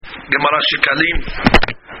Gemara Shekalim,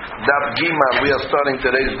 Daf Gima. We are starting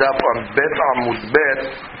today's Daf on Bet Amud Bet,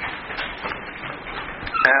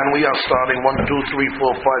 and we are starting 1, 2, 3,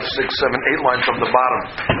 4, 5, 6, 7, 8 lines from the bottom.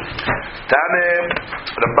 Tane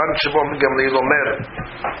Rabban Shimon Gamliel Omer,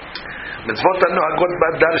 mitzvot hanuhagot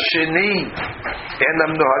badar sheni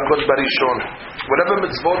enam nuhagot barishon. Whatever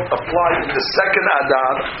mitzvot apply in the second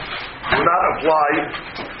Adar do not apply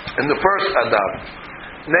in the first Adar.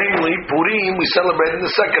 Namely, Purim we celebrate in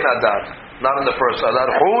the second Adar, not in the first Adar.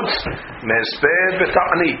 Chutz mesped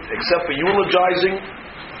v'ta'anit, except for eulogizing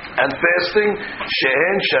and fasting.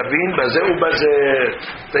 Shehen shavin bazeh ubazeh,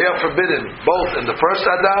 they are forbidden both in the first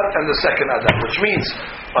Adar and the second Adar. Which means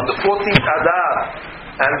on the 14th Adar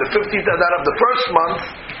and the 15th Adar of the first month,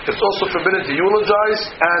 it's also forbidden to eulogize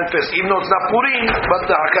and fast, even though it's not Purim, but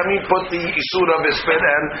the Hakamim put the Isur of Esped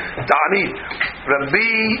and Ta'anit. Rabbi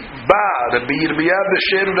Yirmiyah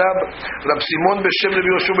b'Shem Rab Simon b'Shem Rabbi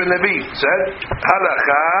Yoshua ben Levi said,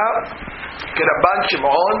 Halacha Rabban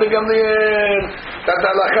Shimon ben Gamliel. That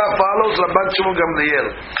halacha follows Rabban Shimon Gamliel.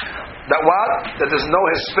 That what? That there's no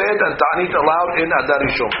Hesped and Ta'anit allowed in Adar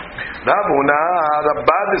Rishon. Rav Huna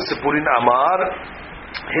Rabbad Sipurin Amar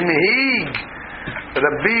Hinhig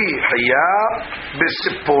Rabbi Hiya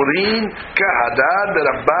b'Sipurin kahadad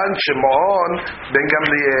Rabban Shimon ben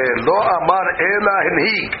Gamliel lo amar ela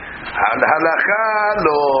hinhig al halacha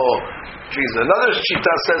lo. Jeez, another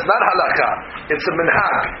shita says not halacha, it's a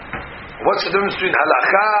minhag. What's the difference between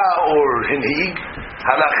halacha or hinhig?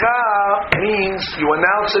 Halacha means you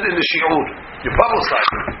announce it in the shiur, you publicize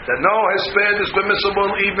it, that no hesped is permissible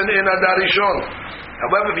even in Adar Rishon.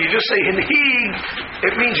 However, if you just say hinhig,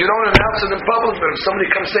 it means you don't announce it in public, but if somebody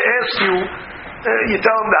comes to ask you, you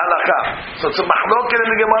tell them the halakha. So it's a mahloket in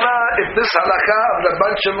the Gemara if this halakha of the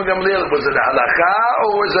Rabban Shimon Gamliel was it a halakha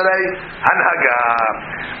or was it a hanhaga.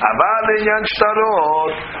 Aval inyan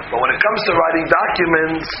shtarot. But when it comes to writing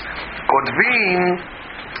documents, kodvin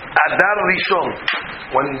Adar Rishon.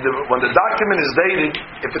 When the document is dated,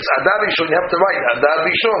 if it's Adar Rishon, you have to write Adar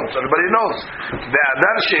Rishon, so everybody knows. The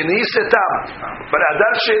Adar Sheni Setam. But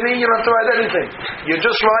Adar Sheni, you don't have to write anything. You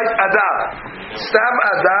just write Adar. Stam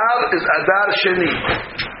Adar is Adar Sheni.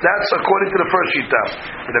 That's according to the first Shita.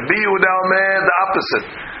 Rabbi Yehuda Omer, the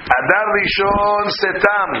opposite. Adar Rishon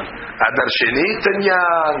Setam. Adar Sheni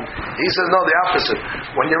Tanyan. He says no, the opposite.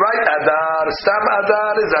 When you write Adar, Stam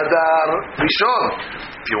Adar is Adar Rishon.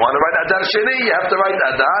 If you want to write Adar Sheni, you have to write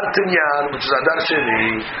Adar Tinyan, which is Adar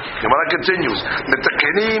Sheni. Gemara continues.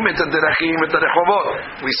 Metakenim et derachim et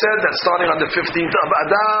rechovot. We said that starting on the 15th of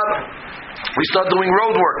Adar, we start doing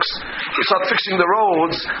road works. We start fixing the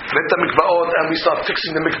roads, and we start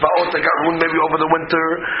fixing the mikvaot that got ruined maybe over the winter.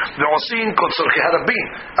 And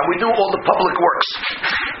we do all the public works.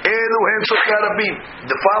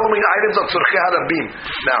 The following items are tzorchei harabim.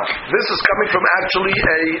 Now, this is coming from actually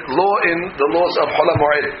a law in the laws of Chol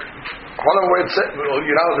HaMoed. Chol HaMoed said,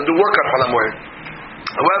 you're not allowed to do work on Chol HaMoed.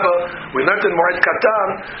 However, we learned in Moed Katan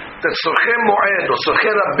that Tzorchei Moed or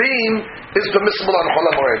Tzorchei Rabim is permissible on Chol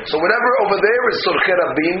HaMoed. So whatever over there is Tzorchei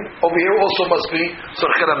Rabim, over here also must be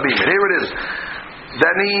Tzorchei Rabim. And here it is.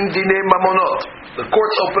 Danim Dinei Mamonot. The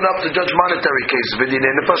courts open up to judge monetary cases.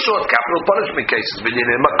 V'dinei nefashot, capital punishment cases.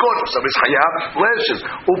 V'dinei makot, if somebody's chayav, lashes.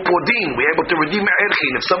 Upodin, we're able to redeem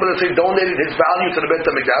erchin. If somebody, let's say, donated his value to the Beit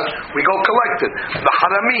HaMikdash, we go collect it. The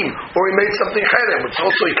haramim, or he made something cherem, which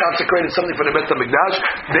also he consecrated something for the Beit HaMikdash.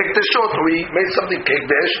 Dekteshot, or he made something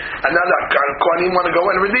kekdesh, and now the kohanim want to go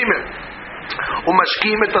and redeem it.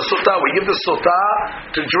 Umashkim et sota. We give the sota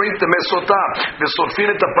to drink the mesota. The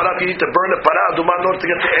sorfin et parat. You need to burn the parah aduma in order to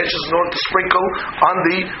get the ashes, in order to sprinkle on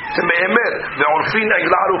the teme'emer. The orfin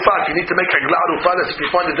agla arufat. You need to make agla arufat. That's if you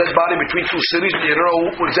find a dead body between two cities, you don't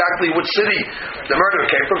know exactly which city the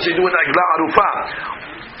murder came from, so you do an agla arufat.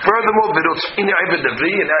 Furthermore, in Ibn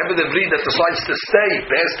Davri that decides to stay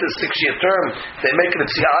past his 6-year term, they make it a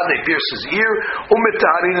tziyah, they pierce his ear.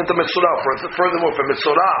 Furthermore, for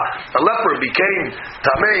mitzorah, a leper became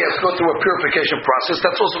tamei, has to go through a purification process.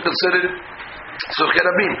 That's also considered tzorchei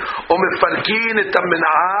rabim. Umefalkin et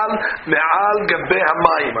min'al me'al gabei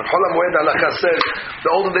hamayim. And Chol HaMoed halakha says the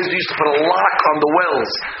olden days they used to put a lock on the wells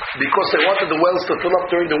because they wanted the wells to fill up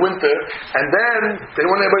during the winter, and then they didn't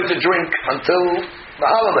want anybody to drink until the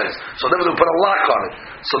holidays. So they would put a lock on it,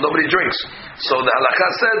 so nobody drinks. So the halakha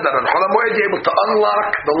said that on Chol HaMoed you're able to unlock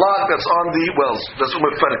the lock that's on the wells. That's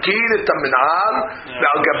umefalkin et min'al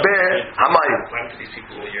me'al gabei hamayim. Why do these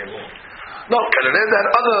people all year long? No, they had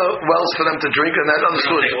other wells for them to drink, and they had other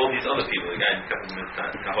sewage. All these other people, the guy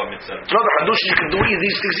no, the hadush, you can do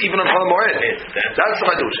these things even on Chol Moed. That's the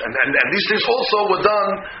hadush, and these things also were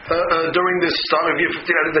done during this time of year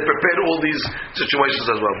 15. They prepared all these situations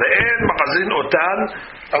as well. The end machazin otan.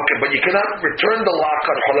 Okay, but you cannot return the lock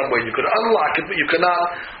on Chol Moed. You could unlock it, but you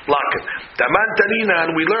cannot lock it. Taman tanina,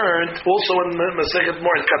 and we learned also in Masechet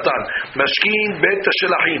Moed Katan, mashkin bet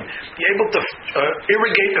tashelachim. You're able to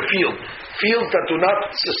irrigate a field. Fields that do not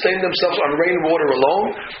sustain themselves on rainwater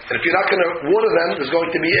alone, and if you're not going to water them, there's going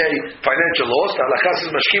to be a financial loss. The halakha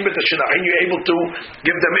says, mashkin bet tashelachim, you're able to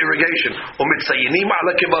give them irrigation. Umitzayinim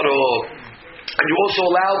ala kibarot. And you also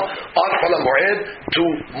allow on Chol Moed to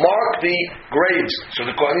mark the graves, so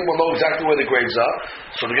the Kohanim will know exactly where the graves are.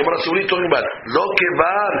 So the Gemara Suri talking about Lo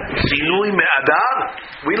Kevar Sinui Me'adar.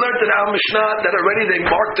 We learned in our Mishnah that already they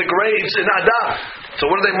marked the graves in Adar. So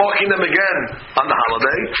what are they marking them again on the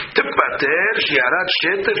holiday? Tipater Shiarat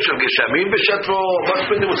Shetef Shel Geshamim B'Shatro.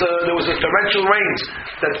 There was a torrential rains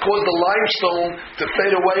that caused the limestone to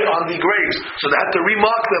fade away on the graves. So they had to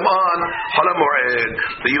remark them on Chol Moed.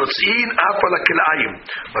 The Yotzin Afal Kilayim.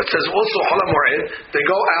 But it says also Chol Moed, they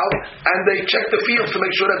go out and they check the fields to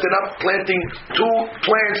make sure that they're not planting two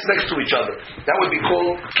plants next to each other. That would be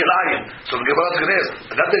called Kilayim. So the Gemara is going to ask,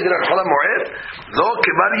 that they did at Chol Moed? Lo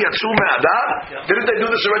Kivar Yatsu Me'adar? Didn't they do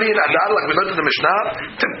this already in Adar, like we learned in the Mishnah?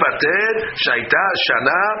 Tipater Shaita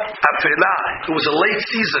Shana Afela. It was a late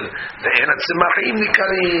season. And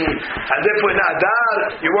therefore in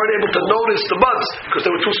Adar, you weren't able to notice the buds because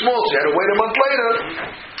they were too small, so you had to wait a month later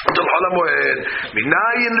until Chol Moed.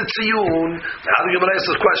 Minayin l'tziyun. Now the Gemara asks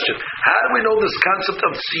this question: how do we know this concept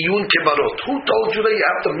of tziyun kibarot? Who told you that you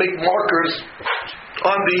have to make markers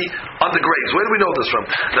on the graves? Where do we know this from?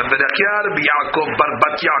 The Berechiah Rabbi Yaakov bar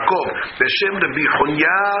Bat Yaakov Beshem Rabbi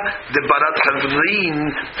Chunya de Barat Havrin.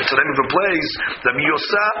 It's the name of a place. Rabbi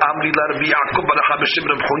Yosa Amri la Rabbi Yaakov bar Beshem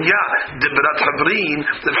Rabbi Chunya de Barat Havrin.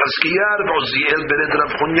 The Chazkiah Rabbi Uziel bered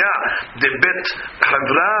Rabbi Chunya de Bet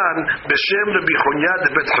Havran Beshem Rabbi Chunya de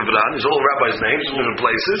Bet Havran. These are all rabbis' names in different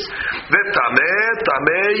places.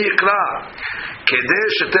 Vetameh Yikra. כדי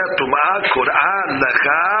שתהיה טומאה קוראה לך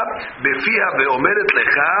בפיה ואומרת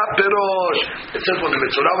לך בראש. It says when the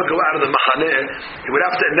Mitzorah would go out of the Machaneh, he would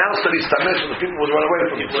have to announce that he's tameh, so the people would run away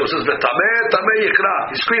from him. So it says, Tameh, Tameh Yikra.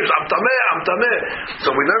 He screams, I'm Tameh, I'm Tameh. So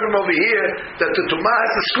we learn from over here that the Tumah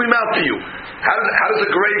has to scream out to you. How does a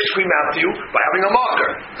grave scream out to you? By having a marker.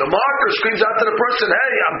 The marker screams out to the person,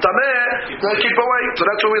 hey, I'm Tameh, keep away. So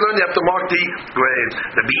that's what we learn, you have to mark the grave.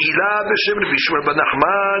 The Be'ilah B'Shem Rabbi Shmuel ben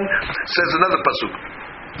Nachman says another pasuk.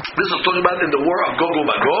 This is talking about in the war of Gog and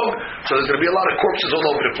Magog. So there's going to be a lot of corpses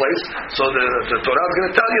all over the place. So the Torah is going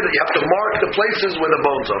to tell you that you have to mark the places where the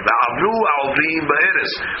bones are. V'avru alvim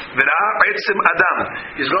ba'eres v'ra'ah etzem adam.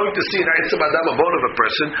 He's going to see in etzem adam a bone of a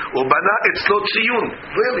person. U'bana etzlo tziyun.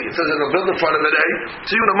 Clearly, it says in the build in front of it,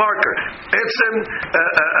 tziyun, a marker. Etzem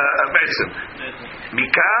etzem.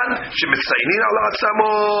 Mikan shemitzainin al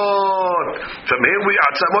atzamot. From here we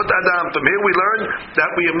atzamot adam. From here we learn that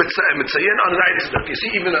we are mitzayin on an etzem. You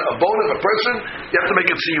see, even a bone of a person, you have to make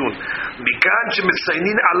it tziyun. Mikan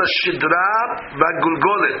shemitzainin ala shidra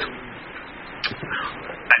v'gulgolet.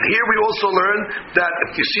 And here we also learn that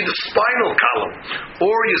if you see the spinal column,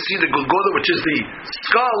 or you see the gulgola, which is the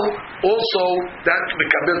skull, also that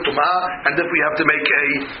mekabel tumah, and then we have to make a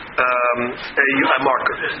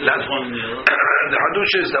marker. The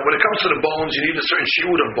hadush is that when it comes to the bones, you need a certain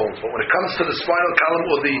shiur of bones. But when it comes to the spinal column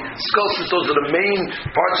or the skull, since those are the main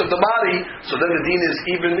parts of the body, so then the deen is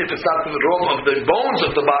even if it's not the role of the bones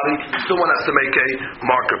of the body, still one has to make a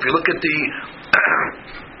marker.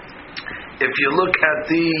 If you look at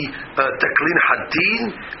the Taklin Hadin,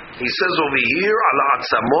 he says over here, ala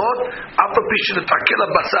atzamot,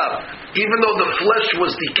 even though the flesh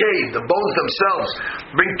was decayed, the bones themselves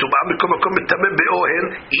bring tumah mikom makom mitameh be'ohel,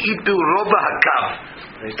 yi'itu rova hakav.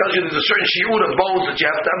 He tells you there's a certain shiur of bones that you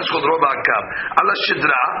have to have. It's called rova hakav. Ala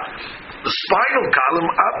shidra, the spinal column,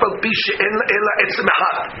 apal pi she'en ela etzem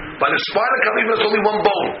echad. By the spinal column, even there's only one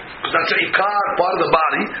bone, because that's an ikar part of the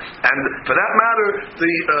body, and for that matter,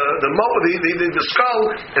 the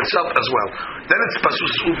skull itself as well. Then it's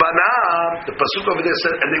pasuk ubana. The pasuk over there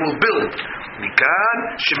said, and they will build. Mikan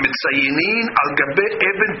shemitzayinin al gabe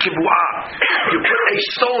even kibua. You put a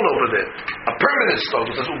stone over there, a permanent stone.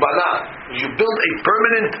 It says ubana. You build a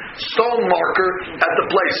permanent stone marker at the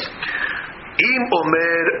place. Im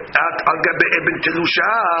omer at al gabe eben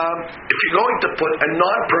telusha. If you're going to put a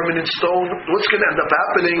non-permanent stone, what's going to end up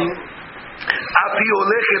happening? The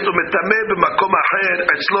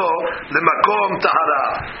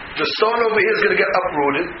stone over here is going to get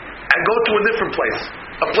uprooted, and go to a different place.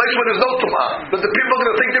 A place where there's no tum'ah. But the people are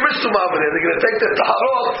going to think there is tum'ah over there. They're going to take their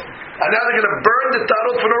taharot, and now they're going to burn the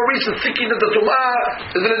taharot for no reason, thinking that the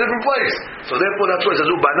tum'ah is in a different place. So therefore, that's why it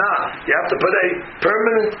says ubana. You have to put a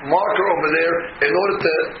permanent marker over there in order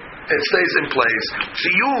to it stays in place.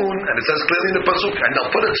 Tziyun, and it says clearly in the pasuk, and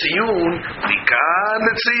they'll put a tziyun, mikan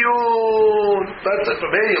the tziyun. That's it.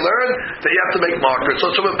 From here you learn that you have to make markers.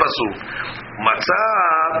 So it's from the pasuk.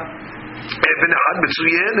 Matzah. אבן אחד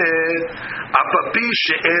מצוינת, אף על פי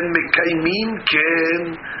שאין מקיימים כן,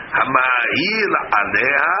 המאהיל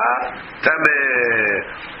עליה טמא.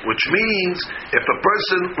 Which means, if a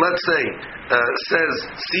person, let's say,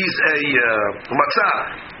 sees a מצא,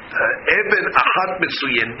 אבן אחד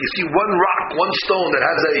מצוין, you see one rock, one stone that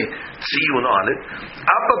has a tziyun on it,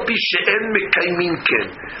 אף על פי שאין מקיימים כן,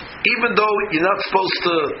 even though you're not supposed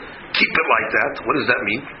to keep it like that. What does that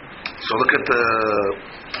mean? So look at the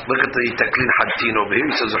Taklin Hadtin over here.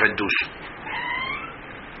 He says Hiddush.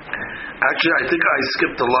 Actually, I think I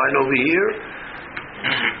skipped the line over here.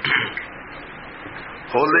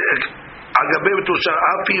 Agabe b'tusha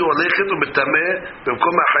afi olechet u'metameh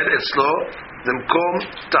b'mkom achar etzlo b'mkom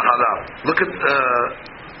tahara. Look at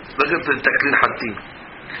the Taklin Hadtin.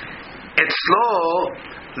 Etzlo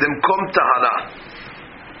b'mkom tahara.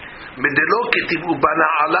 Medelo ketiv ubana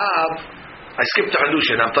alav. I skipped the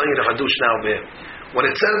Hadush, and I'm telling you the Hadush now. When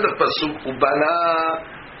it says the pasuk ubana,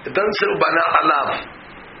 it doesn't say ubana alav.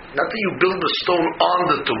 Not that you build the stone on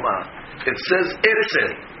the tum'ah. It says etzel,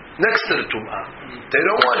 next to the tum'ah. They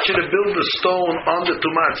don't want you to build the stone on the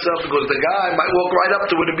tum'ah itself because the guy might walk right up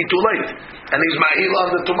to it and be too late, and he's ma'il on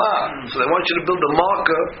the tum'ah. So they want you to build the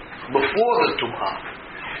marker before the tum'ah,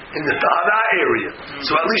 in the tahara area.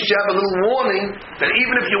 So at least you have a little warning that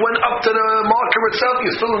even if you went up to the marker itself,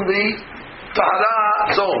 you're still in the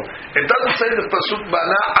tahara zone. It doesn't say the pasuk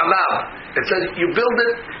bana alav. It says you build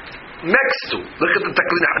it next to. Look at the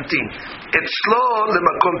Taklin Hatin. Etzlo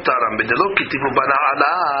lemakom taram bedelo kitivu bana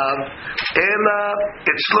alav ela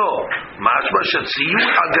etzlo ma'ashma shatziyun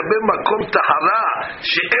al gabe makom tahara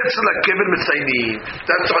she'etzel hakever mitzaynim.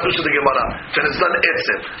 That's the Hadush of the Gemara. That it's done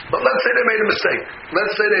etzel. But let's say they made a mistake.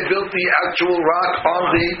 Let's say they built the actual rock on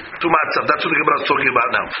the tumatzah. That's what the Gemara is talking about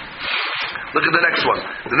now. Look at the next one.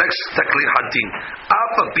 The next Taklin Hatin.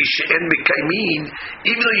 Afa pi she'en mekaymin.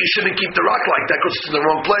 Even though you shouldn't keep the rock like that because it's in the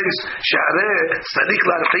wrong place. She'areh sadik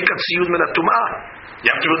la'archika tziyun min ha'tum'ah. You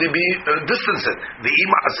have to really be distance it. The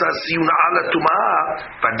ima asa tziyun ala tum'ah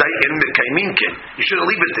vaday en mekaymin ken. You shouldn't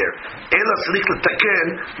leave it there. Ela sadik l'taken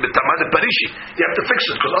b'tamah de-parishi. You have to fix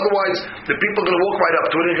it because otherwise the people are going to walk right up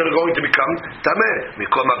to it and they're going to become tameh.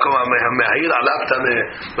 Mikol makom ha'mehayil alav tameh.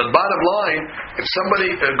 But bottom line, if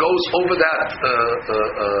somebody goes over that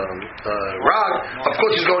rock, of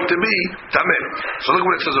course he's going to be tameh. So look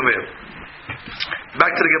what it says over here.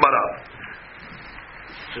 Back to the Gemara.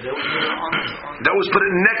 So that was put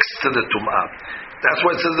next to the tum'ah. That's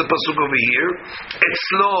why it says the pasuk over here.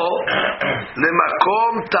 Etzlo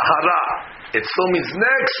lemakom tahara. Etzlo means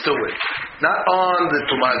next to it, not on the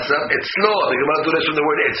tum'ah itself. Etzlo. The Gemara does from the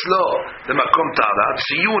word etzlo lemakom tahara.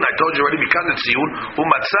 Tziyun. I told you already. Because it's tziyun.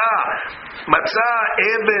 Umatzah. Matzah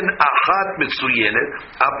eben achat mitzuyenet.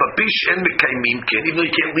 Apapish en mekaymin ken. Even though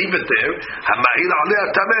you can't leave it there. Hamahil aleh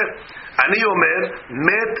tameh. Ani omer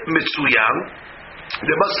met mitzuyan. There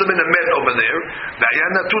must have been a met over there,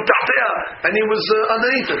 and he was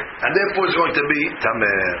underneath it, and therefore it's going to be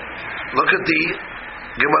tameh. Look at the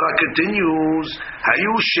Gemara continues.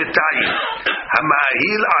 Hayu shetayim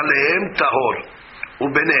hamahil alehem tahor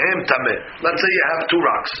ubenehem tameh. Let's say you have two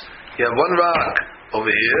rocks. You have one rock over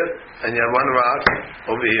here, and you have one rock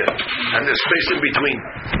over here, and there's space in between.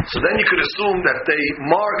 So then you could assume that they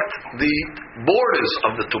marked the borders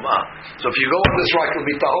of the tum'ah. So if you go on this rock, it'll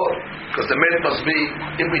be tahor, because the men must be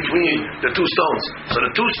in between the two stones. So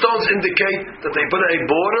the two stones indicate that they put a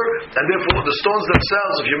border, and therefore the stones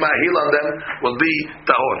themselves, if you mahil on them, will be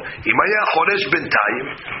tahor. Imaya choresh bintayim.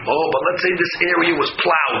 Oh, but let's say this area was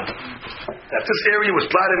plowed. That this area was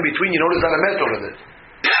plowed in between, you notice not a met over there.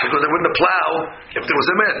 Because they wouldn't plow if there was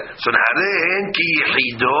a met. So then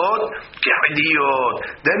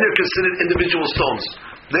they're considered individual stones.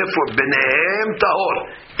 Therefore, benehem tahor.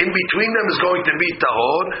 In between them is going to be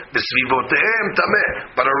tahor. Besvivotehem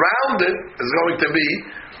tameh. But around it is going to be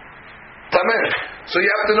tameh. So you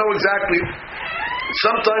have to know exactly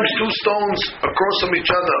sometimes two stones across from each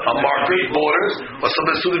other are markers, borders, or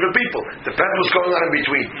sometimes two different people. Depends what's going on in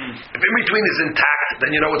between. If in between is intact, then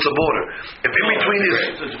you know it's a border. If in between is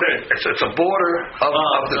it's a border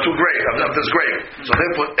of the two grave of this grave. So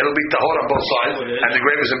therefore it'll be tahor on both sides, and the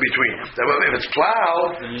grave is in between. If it's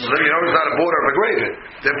plowed, so then you know it's not a border of a grave.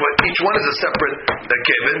 Therefore each one is a separate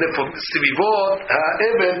kevin. Therefore sivivot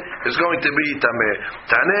ha'even is going to be tameh.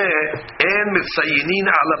 Taneh en mitzayinin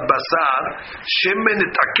ala basar shemen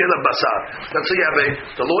itakel basar. Let's say you have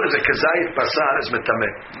the law is a kazayit basar is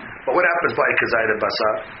metameh. But what happens by a kazayit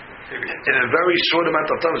basar? In a very short amount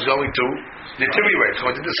of time, it's going to deteriorate, it's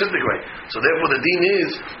going to disintegrate. So therefore, the deen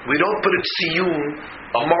is we don't put a tziyun,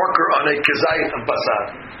 a marker on a kazayit and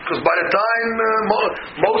basar, because by the time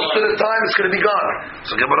most of the time it's going to be gone.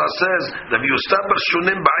 So Gemara says, "Rabbi Yustabar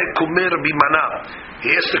shunim ba'ay kumer bimana."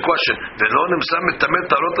 He asked the question, "V'lo nimsam mitamet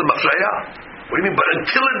tarot l'mafraya." What do you mean? But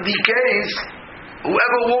until it decays,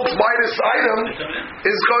 whoever walks by this item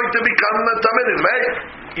is going to become tameh.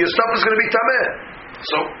 Right? Your stuff is going to be tameh.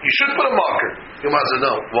 So you should put a marker. You must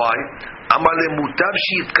know why. Amale mutav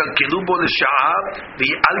sheitkalkelu bo le'sha'ah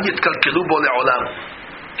ve'al yitkalkelu bo le'olam.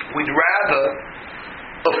 We'd rather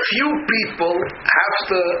a few people have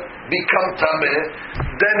to become tameh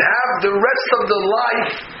than have the rest of the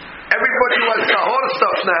life. Everybody who has tahor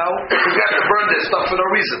stuff now, we have to burn their stuff for no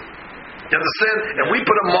reason. You understand? And we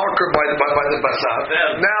put a marker by the basar.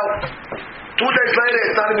 Now, 2 days later,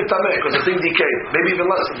 it's not even tameh because the thing decayed. Maybe even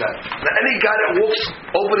less than that. Now, any guy that walks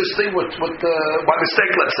over this thing with by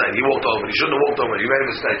mistake, let's say, he walked over. He shouldn't have walked over. He made a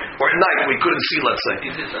mistake. Or at night, we couldn't see. Let's say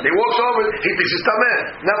he walks over. He thinks it's tameh.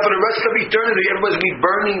 Now, for the rest of eternity, everybody's gonna be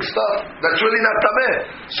burning stuff. That's really not tameh.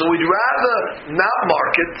 So we'd rather not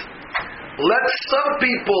mark it. Let some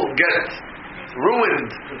people get ruined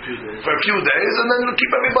for a few days, and then we'll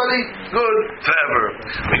keep everybody good forever.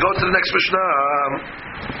 We go to the next Mishnah.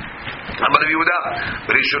 אמר רבי יהודה,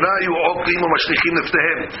 בראשונה היו עוקרים ומשליכים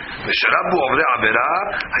לפניהם, ושרבו עוברי עבירה,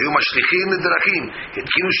 היו משליכים לדרכים,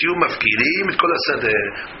 התקינו שיהיו מפקירים את כל השדה.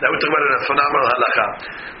 Now we're talking about a phenomenal halakha.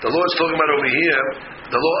 The law is talking about over here,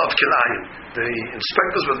 the law of kilayim. The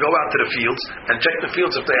inspectors would go out to the fields and check the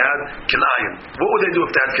fields if they had kilayim. What would they do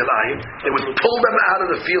if they had kilayim? They would pull them out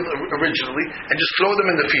of the field originally and just throw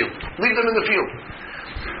them in the field. Leave them in the field.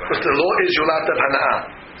 Because the law is yulat of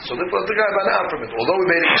hana'ah. So they put the guy banana from it. Although we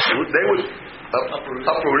made a issue, they would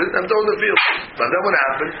uproot it and throw in the field. But then what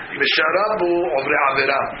happened? Misharabu ovre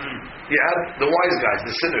avera. You had the wise guys,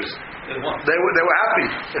 the sinners. They were happy.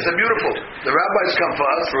 They said, beautiful. The rabbis come for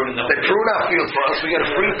us. They prune our fields for us. We get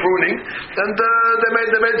a free pruning, and they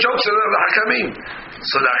made jokes of the hakamim.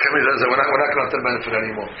 So the hakamim said, we're not going to have the benefit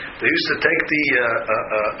anymore. They used to take the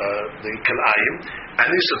kalayim and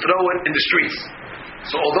they used to throw it in the streets.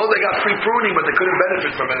 So although they got free pruning, but they couldn't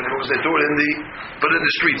benefit from it because they threw it in the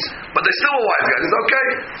streets. But they still were wise guys. It's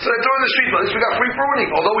okay. So they threw it in the streets, but at least we got free pruning,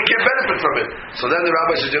 although we can't benefit from it. So then the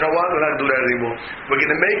rabbi says, you know what? We're not going to do that anymore. We're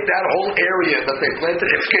going to make that whole area that they planted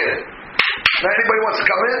hefker. Now anybody wants to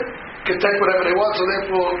come in, can take whatever they want, so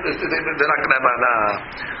therefore they're not going to have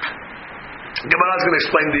Gemara is going to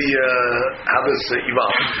explain how this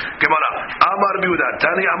evolved. Gemara, Amar Biuda,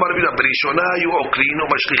 Tani Amar Biuda, Berishona, you okrin or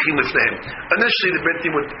mashlichim lifnehem. Initially, the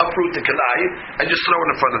Betim would uproot the kalai and just throw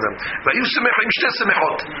it in front of them. But you semechim shte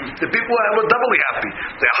semechot. The people were doubly happy.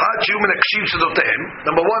 They had human akshiv sedotehem.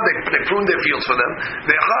 Number one, they pruned their fields for them.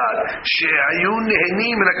 They had she'ayu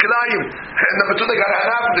nehenim in a kalayim. Number two, they got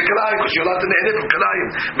a half of the kalayim because you're allowed to nehenim from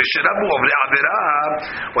kalayim. Misherabu avli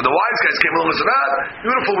avera. When the wise guys came along and said,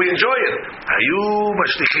 beautiful, we enjoy it. Hayu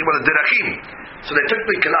mashlichim al derachim. So they took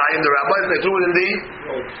the kalayim, the rabbis, and they threw it in the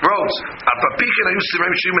roads. Apapikin hayu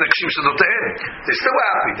simem shim and akshim sedotehem. They still were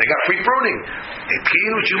happy. They got free pruning.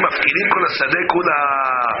 Etkinu shu mafkidim kol hasadeh kula.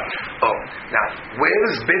 Oh, now where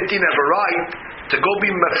does Betin have a right to go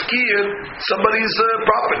be mafkir somebody's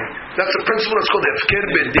property? That's a principle that's called hefker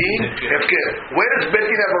bedin. Hefker. Where does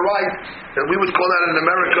Betin have a right? And we would call that in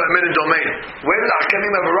America eminent domain. Where does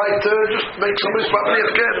Hakamim have a right to just make somebody's property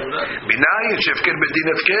hefker? Binayin shefker bedin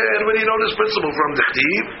hefker. Where do you know this principle from? The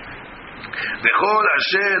Chtiv. V'chol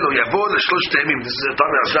asher lo yavod l'shlosh temim. This is a time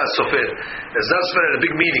of Azaz Sofer. Azaz Sofer had a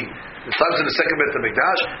big meeting. The times in the second Beit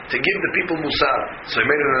HaMikdash to give the people musar. So he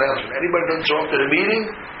made an announcement. Anybody doesn't show up to the meeting,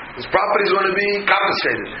 his property is going to be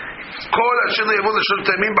confiscated. All his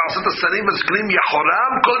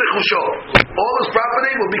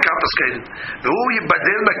property will be confiscated.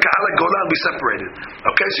 Be separated.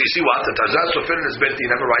 Okay, so you see what? The Tazaz Sofer and his Beit Din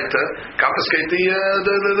have a right to confiscate the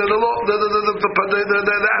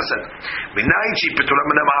asset.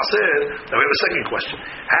 Now we have a second question.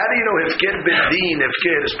 How do you know Hefker Beit Din,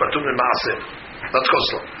 Hefker is Patum and Maaser? Let's go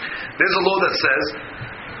slow. There's a law that says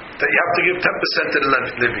that you have to give 10% to the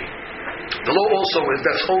Levi. The law also is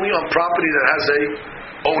that's only on property that has a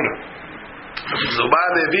owner. Zuba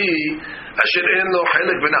Levi asher en lo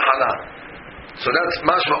chelik v'nachala. So that's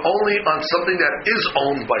mashma only on something that is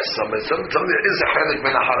owned by somebody. Something that is a chelik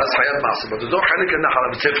v'nachala, that's hayat ma'aseh. But there's no chelik and nachala.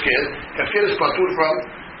 It's hefker. Hefker is patur from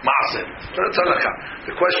ma'aseh. That's halakha.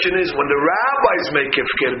 The question is, when the rabbis make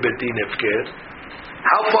hefker betin hefker,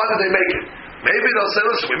 how far do they make it? Maybe they'll say,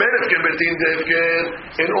 listen, we made hefker betin hefker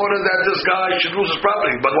in order that this guy should lose his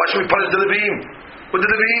property. But why should we punish the Levim? What did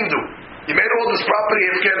the Levim do? You made all this property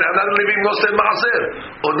hefker, and now the Levim lost their ma'aser.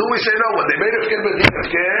 Or do we say no? When they made hefker betin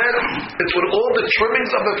hefker, it's with all the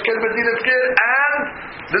trimmings of hefker betin hefker, and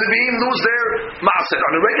the Levim lose their ma'aser.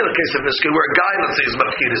 On a regular case of hefker, where a guy, let's say, is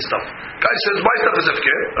mafkir his stuff. Guy says, my stuff is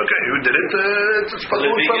hefker. Okay, who did it? It's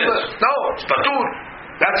patur from the... No, it's patur.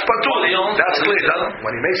 That's patur. That's clear.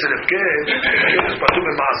 When he makes it hefker, it's patur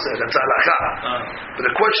and ma'aser. That's halakha. But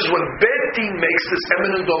the question is, when Bet Din makes this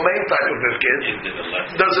eminent domain type of hefker,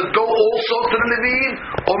 does it go also to the Levim?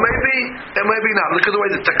 Or maybe not. Look at the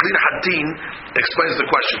way the Taklin Hatin explains the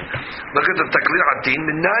question. Look at the Taklin Hatin.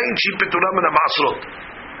 Minayin shi peturam min ha'ma'asrot.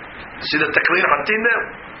 See the Taklin Hatin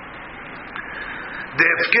there? The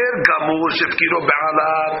hefker gamur shefkiro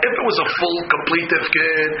be'alav. If it was a full, complete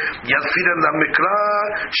hefker, yadfiran lamikra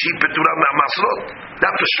shi peturam min ha'ma'asrot.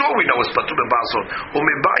 That for sure we know it's patur min ha'ma'asrot.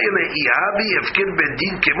 U'meba'ye le'ihavi hefker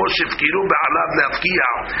bedin kemo shefkiro be'alav le'afkiya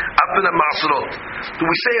afin ha'ma'asrot. Do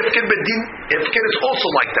we say hefker bedin? Hefker is also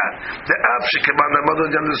like that. The av shekeban ha'madon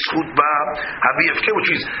yan l'schut ba' havi hefker, which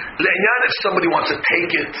means le'inyan if somebody wants to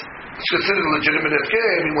take it, it's considered a legitimate hefker.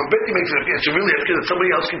 I mean, when Bet Din makes it hefker, it's really hefker that somebody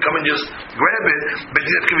else can come and just grab it. Bet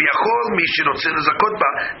Din hefker v'yachol mi shenotze lezakot ba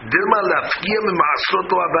dilma la'afkiya min ma'asrot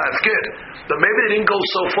lo hava hefker. But maybe they didn't go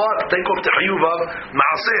so far to take off the chiyuv of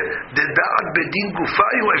ma'aser. The da'at Bet Din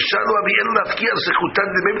gufayu efshar lo havi el la'afkiya zechutan.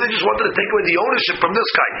 Maybe they just wanted to take away the ownership from this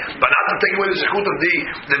guy, but not to take away the zechut of the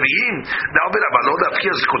Leviyim. Now, but lo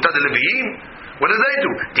la'afkiya zechutan the Leviyim. What do they do?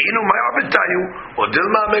 Dinu ma'abitayu or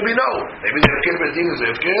dilma? Maybe no. Maybe the hefker Bet Din is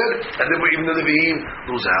hefker, and then even the Leviyim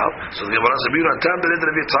lose out. So the Gemara says, "Tam b'nei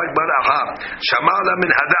Levi tzak baracha shamala min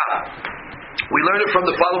hada." We learn it from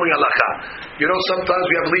the following halakha. You know, sometimes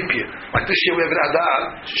we have leap year. Like this year we have an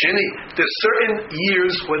Adar, Sheni. There's certain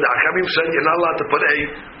years when the Achamim said you're not allowed to put a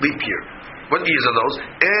leap year. What years are those?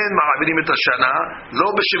 En ma'avidim et hashana, lo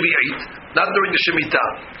b'shvi'it, not during the Shemitah.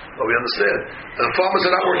 Well, we understand. The farmers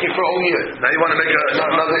are not working for a whole year. Now you want to make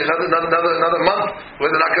another month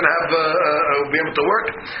where they're not going to have be able to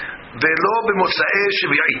work. Ve'lo b'motza'ei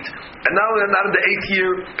shvi'it. And now they're not in the 8th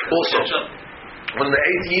year also. When in the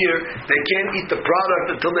 8th year, they can't eat the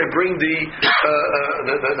product until they bring the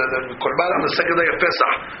korban on the 2nd day of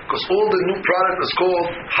Pesach, because all the new product is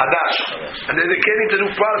called hadash, and then they can't eat the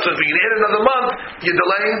new product. So if you can eat another month, you're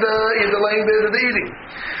delaying the eating.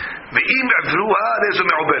 Ve'im avruha lezu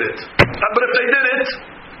me'uberet. But if they did it,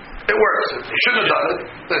 it works. They shouldn't have done it.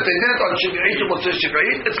 But if they did it on Shiv'it or Motzei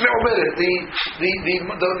Shiv'it, it's me'uberet.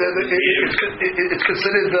 It's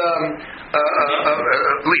considered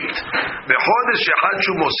leaped. V'chodesh shechad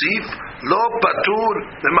shu mosif lo patur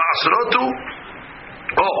le'ma'asrotu.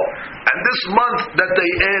 Oh, and this month that they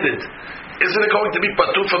added, isn't it going to be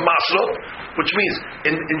patur for ma'asrot? Which means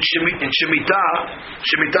in Shemitah,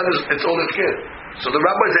 it's all hefker. So the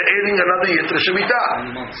rabbis are adding another year to the Shemitah.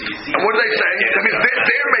 And what are they saying? I mean,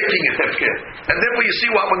 they're making it hefker. And therefore you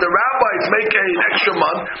see what? When the rabbis make an extra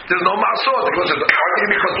month, there's no ma'asrot. Because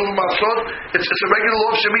it's a regular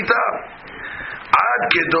law of Shemitah. Ad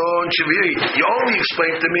kedon shvi'it. You only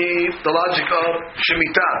explained to me the logic of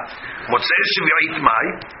Shemitah. Motzei shvi'it mai.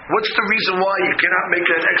 What's the reason why you cannot make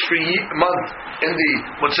an extra month in the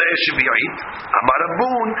Motzei shvi'it? Amar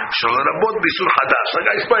Rabun shel rabot b'isur hadash.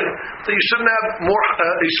 Like I explained, so you shouldn't have more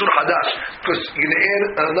isur hadash, because you're going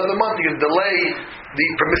to add another month. You're going to delay the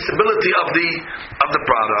permissibility of the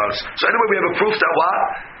products. So anyway, we have a proof that what?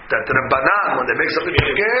 That the Rabbanan, when they make something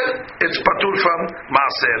again, it's patur from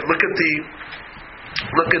maaser. Look at the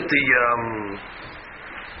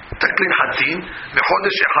תקלין חתין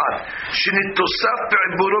בחודש אחד שנתוסף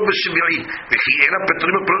בעבורו בשביעית וכי אינה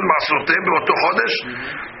פטרים בפרוד מעשרותיהם באותו חודש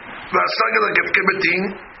והסגל הגפקי בתין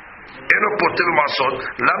אינו פוטר במעשרות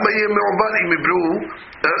למה יהיה מעובד אם יבלו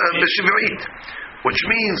בשביעית, which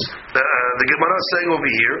means the Gemara is saying over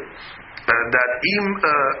here that אם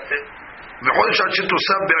בחודש עד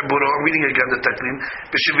שתוסף בעבורו, I'm reading again the תקלין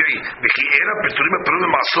בשביעית וכי אינה פטרים בפרוד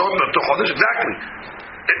במעשרות באותו חודש, exactly.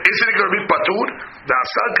 Isn't it going to be patur? The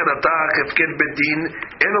asal kanatach hefker bedin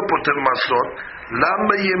eno poter masrot.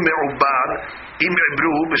 למה יהיה מעובד אם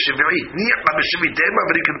עברו בשביעית? ניחא בשביעית, אין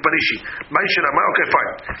מעברים כפרישי. מה ישרמה? Okay,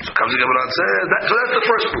 fine. So comes the Gemara and says, so that's the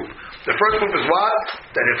first proof. The first proof is what?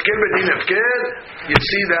 That if kid bedin if kid, you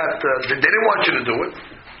see that they didn't want you to do it.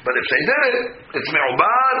 But if they did it, it's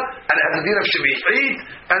me'ubad, and it has a din of shevi'it,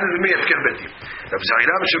 and it's me'efker betim. Rav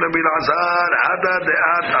Zayra b'shem Rabbi Elazar, hada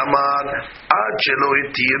de'at amar, ad shelo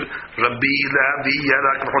hitir, Rabbi Levi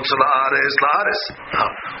yarak v'chutz la'ares, la'ares.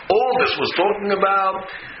 All this was talking about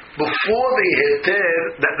before the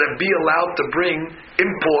heter that Rabbi allowed to bring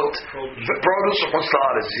import produce from chutz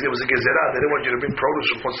la'ares. See, there was a gezerah, they didn't want you to bring produce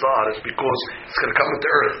from chutz la'ares because it's going to come into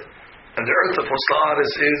earth. And the earth of chutz la'ares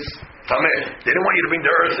is Tameh. They didn't want you to bring the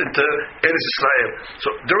earth into Eretz Israel. So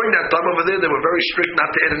during that time over there, they were very strict not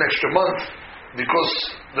to add an extra month because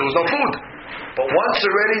there was no food. But once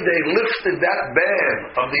already they lifted that ban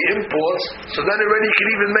of the imports, so then already you can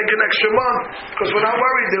even make an extra month because we're not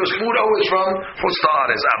worried. There was food always from chutz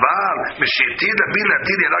la'aretz. Aval mishitir Rabbi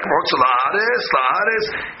latir yarak chutz la'aretz la'aretz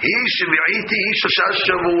hi shvi'iti hi shashash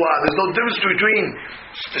shavua. There's no difference between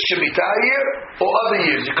the shemitah year or other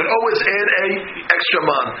years. You could always add a extra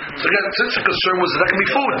month. So again, since the concern was that can be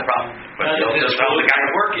food. But there's probably the guy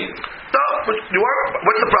working. No, but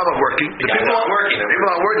what's the problem of working? The people aren't working. The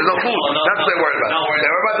people aren't working. There's no food. That's what they're worried about. They're worried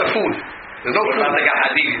about the food. There's no food. There's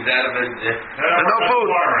no food.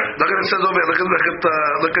 Look at it says over here.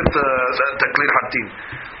 Look at תקלית חטים.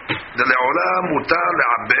 לעולם מותר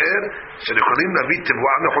לעבר שיכולים להביא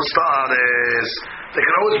תבואה מחוץ לארץ. They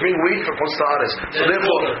can always bring wheat from chutz la'aretz. So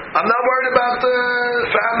therefore, I'm not worried about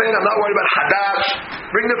famine. I'm not worried about hadash.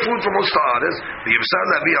 Bring the food from chutz la'aretz. ויבשר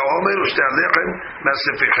להביא העומר ושתי הלחם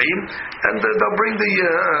מהספיחים, and they'll bring the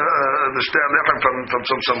שתי הלחם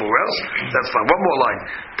from somewhere else. That's fine. One more line.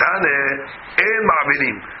 תענה אין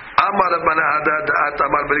מעבירים. אמר רבנה הדעת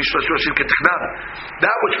אמר בראשון של כתכנן.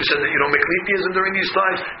 That which we said that you don't make leap years during these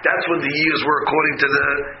times, that's when the years were according to the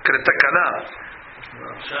takana.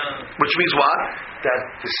 Which means what? That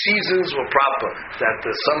the seasons were proper. That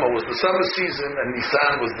the summer was the summer season and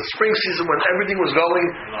Nisan was the spring season when everything was going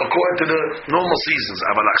according to the normal seasons.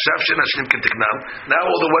 Now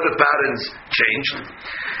all the weather patterns changed.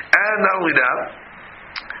 And not only that,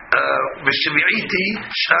 Shvi'iti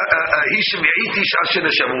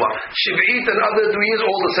and other years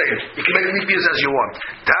all the same. You can make leap years as you want.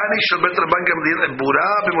 Tani shel bet Rabban Gamliel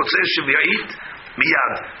bura b'motzei shvi'it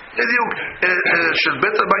miyad. Shel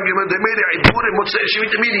bet Rabban Gamliel they made a ibur in motzei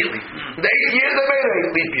shvi'it immediately. The 8th year they made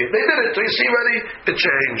a leap year. They did it. So you see already it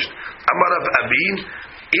changed. Amar Rav Abin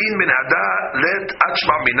in min hada let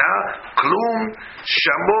achma mina klum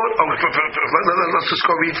shamor. Let's just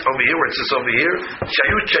go read over here where it says over here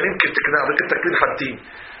shayut shanim ketikna. Look at taklid hatim.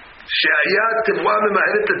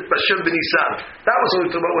 That was what we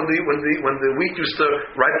talked about when the wheat used to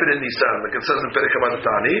ripen in Nisan, like it says in Perek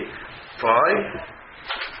Hamatani. Fine.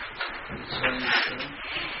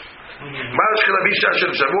 מה שכלבי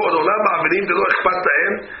של שבוע עוד עולם מעבירים ולא אכפת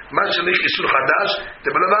להם מה שליש איסור חדש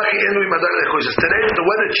תבלמה כי אין לו עם עדיין לאכול. Today the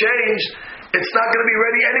weather changed, it's not going to be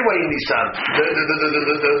ready anyway in Nisan,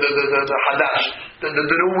 the hadash, the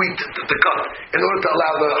new wheat to cut in order to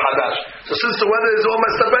allow the hadash. So since the weather is all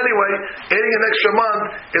messed up anyway, adding an extra month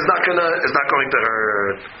is not going to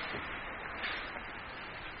hurt.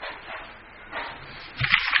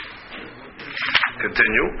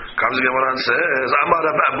 Continue. Comes the Gemara and says, Amar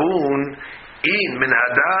Rav Abun, in min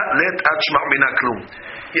hada let achma mina klum.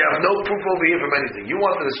 You have no proof over here from anything. You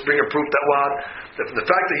wanted to bring a proof that what? The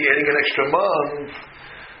fact that you're adding an extra month,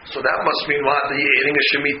 so that must mean what? That you're adding a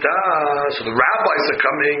shemitah. So the rabbis are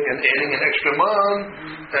coming and adding an extra month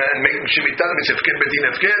and making shemitah, which efker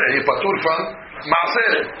bedin efker, and you patur from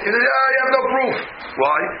maaser. You have no proof.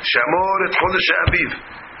 Why? Shamor et chodesh aviv.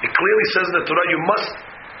 It clearly says in the Torah you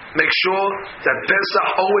must make sure that Pesach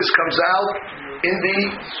always comes out in the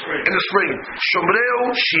spring.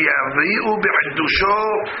 Shomreu shi'avri'u b'chidusho.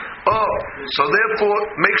 So therefore,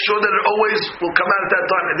 make sure that it always will come out at that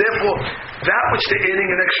time. And therefore, that which they're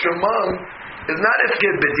adding an extra month is not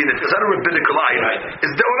efker bedin. It's not a rabbinical item.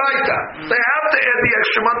 It's deoraita. They have to add the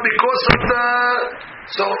extra month because of the.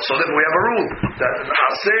 So then we have a rule that the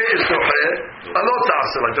aseh is doche, alot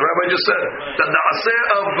aseh, like the rabbi just said. That the aseh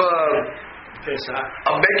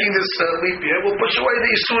of making this leap year will push away the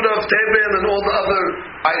Yisur of Tebel and all the other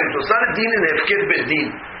items. It's not a din in Efker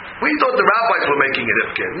Bedin. We thought the rabbis were making it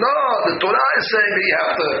Efker. No, the Torah is saying that you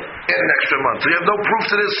have to add an extra month. So you have no proof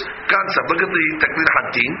to this concept. Look at the Taklid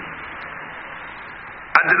Hatin.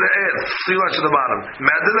 Adelael, 3 lines to the bottom.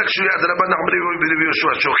 Ma'adilak Shuya Adraban Nahmri Rabbi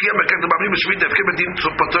Yoshua. Shochia Mekak the Babli Mishvit Defke Bedin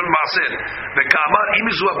Patur Maaser. Ve'Kamar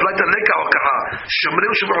Imizu Aplata Leka Wakaha.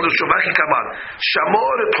 Shomrim Shubu Chodsh Shovaki Kamar.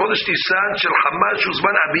 Shamor et Chodesh Nisan Shel Hamad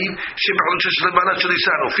Shuzman Aviv Shem Chodesh Shel Banat Shel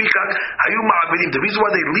Nisan. Ufikak Hayu Ma'avidim. The reason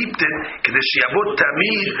why they leaped in Kedesh Yabot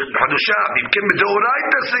Tamid Chodosha Bimkem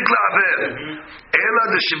Bedoraita Slik La'aver. Ela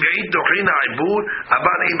the Shemi'it Dochin Ha'ibur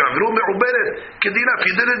Aban Im Avru Me'uberet. Kedina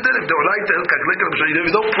if you did it Deoraita Elkak Lekar.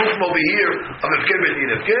 There's no proof over here of Efker Bedin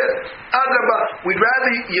Efker. Adaba, we'd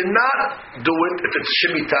rather you not do it if it's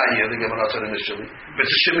Shemitah. The Gemara said initially. If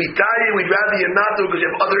it's Shemitah, we'd rather you not do it because you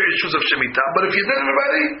have other issues of Shemitah. But if you did it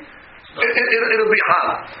already, it'll be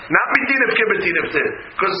hal. Not Bedin Efker Bedin Efker.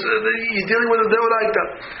 Because you're dealing with a Deoraita.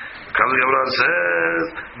 Because the Gemara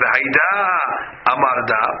says, V'haida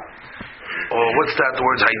Amarda. Or what's that? The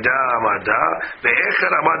words Haida Amarda.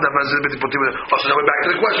 Ve'echer Amarda Mazir Beti Potim. Oh, so now we're back to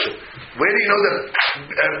the question. Where do you know that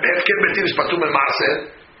Efker Betin is Patum and Maaser?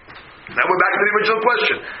 Now we're back to the original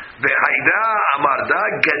question. Ve'haida Amarda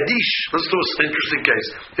Gadish. Let's do an interesting case.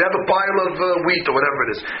 You have a pile of wheat or whatever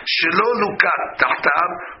it is. Shelo Lukat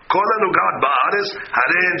Tahtab Kol Nugat Ba'ares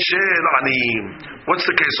Haren Shel Anim. What's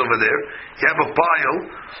the case over there? You have a pile.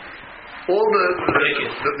 All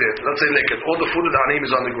let's say naked. All the food of the anim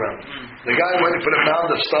is on the ground. The guy went and put a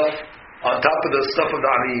mound of stuff on top of the stuff of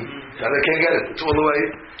the anim. Now they can't get it. It's all the way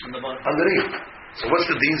underneath. So what's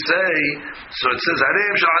the deen say? So it says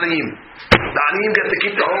Harem Sha'anim. The anim get to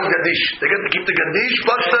keep the whole gadish. They get to keep the gadish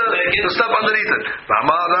plus the stuff underneath it.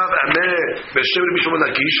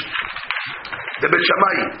 The Bet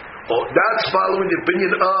Shammai. Oh, that's following the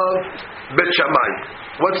opinion of Bet Shammai.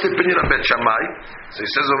 What's the opinion of Bet Shammai? So he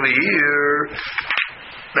says over here,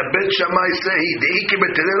 the Bet Shammai say, "Deiki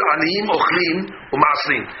betelel aniyim ochlim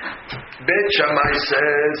u'maslim." Bet Shammai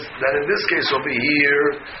says that in this case over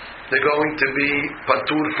here, they're going to be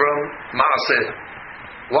patur from maaser.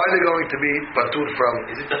 Why are they going to be patur from?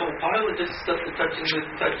 Is it the whole pile or just stuff that's touching with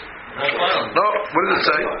touch? No, what does it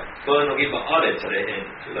say?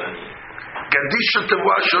 Gadish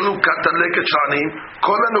התבואה שלנו כתלקת שענים,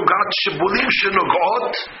 כל הנוגעת שבולים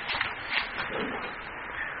שנוגעות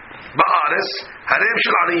בארץ, הרם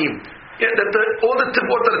של עניים. All the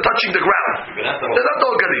tibot that are touching the ground. They're not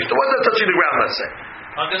all Gadish. The ones that are touching the ground, let's say.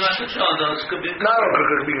 No,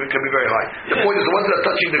 it can be very high. The point is the ones that are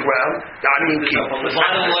touching the ground, the Aniyim keep. The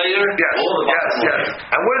bottom layer? Yes.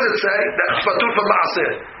 And what does it say? That's Patur from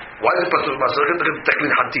Maaser. Why is it Patur from Maaser? Look at the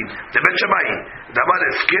Teklin Hatim. The Bet Shammai. The man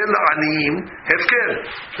Hefker la'aniyim. Hefker.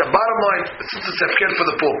 The bottom line, since it's Hefker for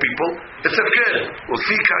the poor people, it's Hefker.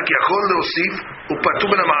 Ufika ki yachol leosif upatur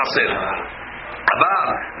min Maaser. אבל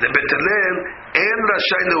לבית הלל אין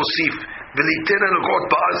רשאי להוסיף וליתן הנוגעות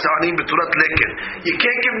בארץ העניים בתורת לקט. You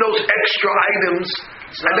can't give those extra items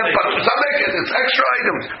and then it's not לקט, it's extra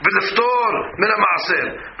items ולפתור מן המעשר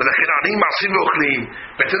ולכן העניים מעשים ואוכלים.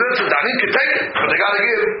 בית הלל says העניים can take it but they gotta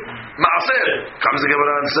give מעשר. comes the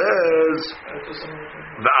Gemara and says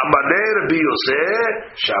ואמרי רבי יוסף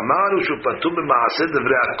שאמרנו שהוא פטור במעשר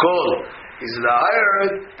דברי הכל. He's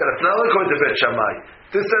lied that it's not according to Bet Shammai.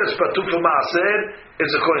 This that is patur for maaser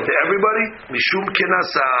is according to everybody mishum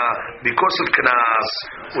kenasa, because of kenas,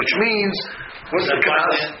 which means what's the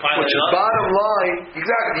kenas? Which is bottom line.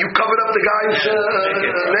 Exactly, you covered up the guy's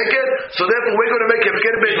naked, so therefore we're going to make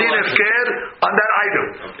hefker bedin hefker on that item.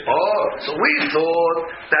 Okay. Oh, so we thought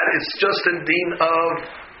that it's just in deen of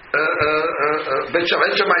Bet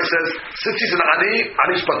Shammai says since he's an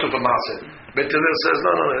ani's patur for maaser. Bet Hillel says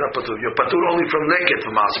no, you're not patur. You're patur only from naked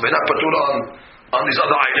for maaser, but not patur on these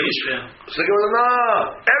other items. So they go, no,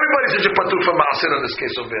 everybody says you're patur from maaser in this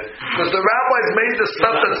case over here. Because the rabbis made the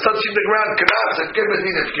stuff that's touching the ground, kenas, hefker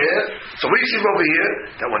bedin hefker. So we see over here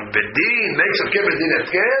that when bedin makes hefker bedin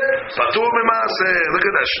hefker, patur maaser. Look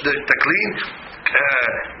at that, the clean.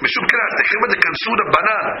 משום כן, תכירים את הכנסו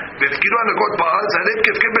לבנן והפקידו הנגות בארץ, הרי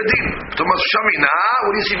כפקד בדין. תאמר שם הנה,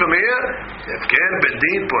 הוא ניסי ומאיר, כפקד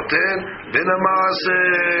בדין פותן בין המעשר.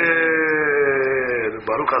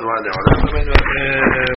 ברוך הדבר לעולם.